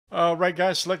All right,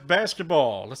 guys, select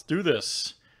basketball. Let's do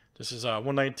this. This is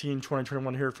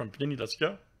 119-2021 here from Panini. Let's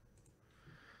go.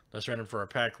 Let's random for our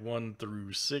pack 1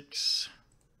 through 6.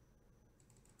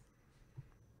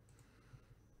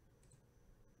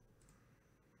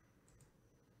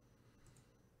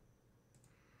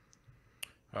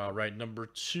 All right, number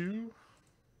 2.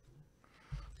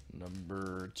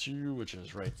 Number 2, which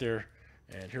is right there.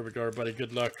 And here we go, everybody.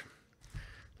 Good luck.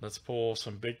 Let's pull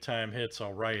some big-time hits.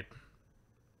 All right.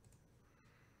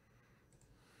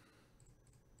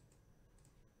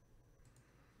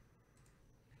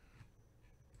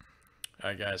 All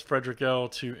right, guys. Frederick L.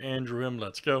 to Andrew M.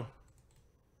 Let's go.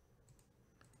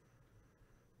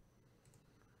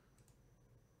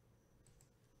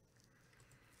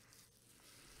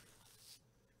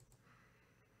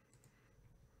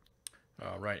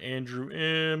 All right, Andrew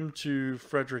M. to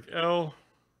Frederick L.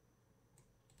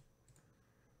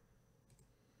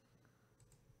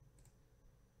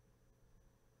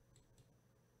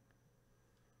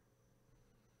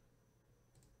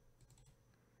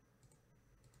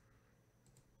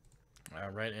 All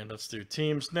right, and let's do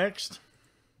teams next.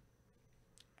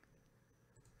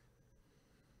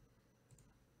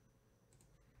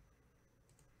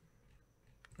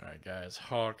 All right, guys.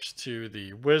 Hawks to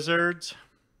the Wizards.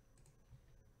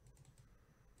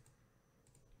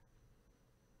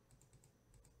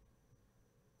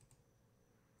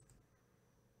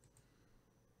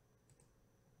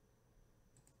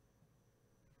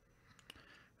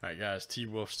 All right, guys.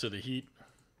 T-Wolves to the Heat.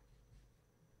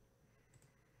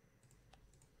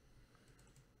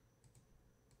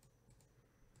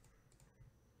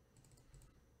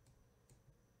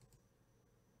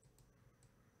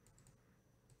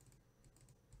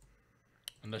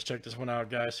 And let's check this one out,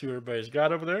 guys. See what everybody's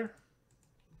got over there.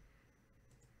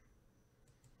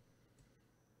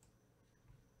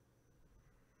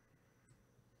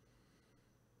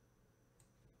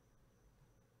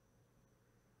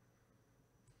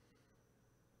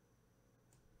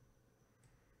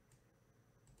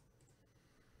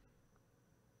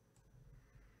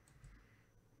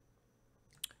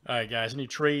 All right, guys. Any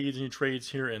trades? Any trades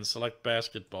here in Select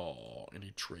Basketball?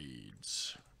 Any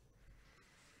trades?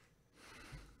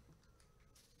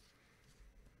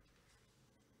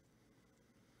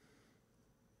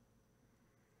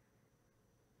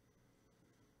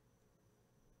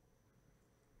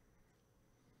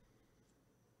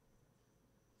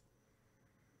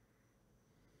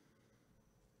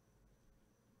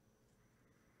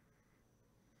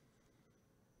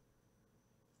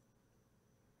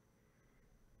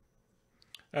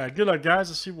 All right, good luck, guys.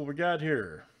 Let's see what we got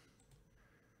here.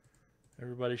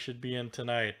 Everybody should be in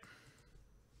tonight.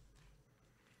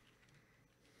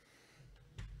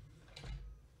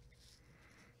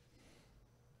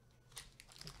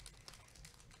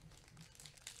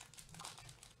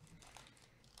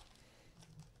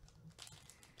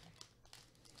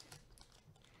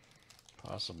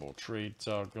 Possible trade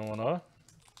talk going on.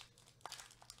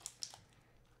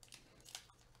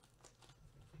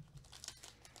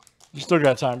 You still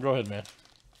got time. Go ahead, man.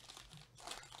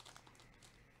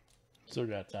 Still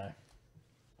got time.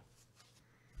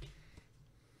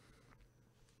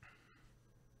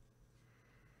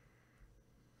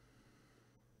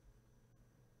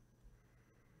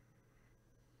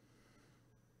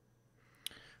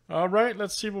 All right,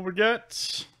 let's see what we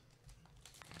get.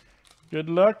 Good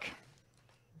luck.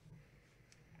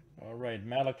 All right,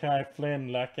 Malachi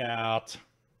Flynn, luck out.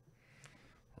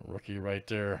 Rookie right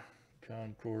there.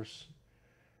 Concourse.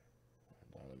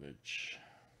 Donovich.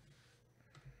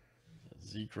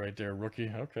 Zeke right there, rookie.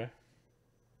 Okay.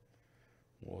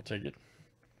 We'll take it.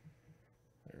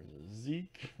 There's a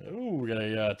Zeke. Oh, we got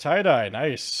a tie-dye.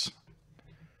 Nice.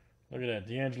 Look at that.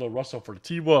 D'Angelo Russell for the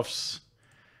T-Wolves.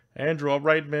 Andrew, all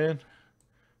right, man.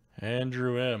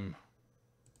 Andrew M.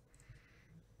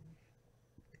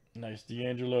 Nice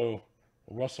D'Angelo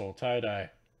Russell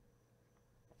tie-dye.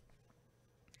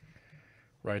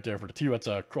 Right there for the T. That's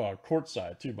a court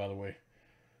side, too, by the way.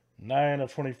 9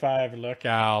 of 25. Look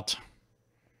out.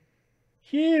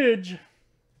 Huge.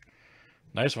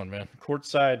 Nice one, man.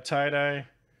 Courtside tie-dye.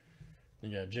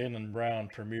 You got Jaylen Brown,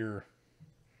 Premier.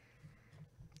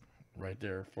 Right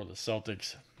there for the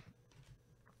Celtics.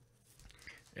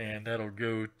 And that'll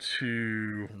go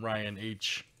to Ryan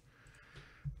H.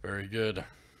 Very good.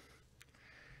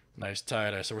 Nice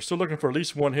tie-dye. So we're still looking for at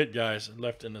least one hit, guys,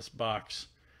 left in this box.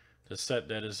 The set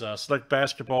that is Select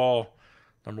Basketball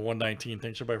number 119.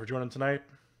 Thanks, everybody, for joining tonight.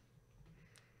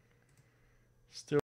 Still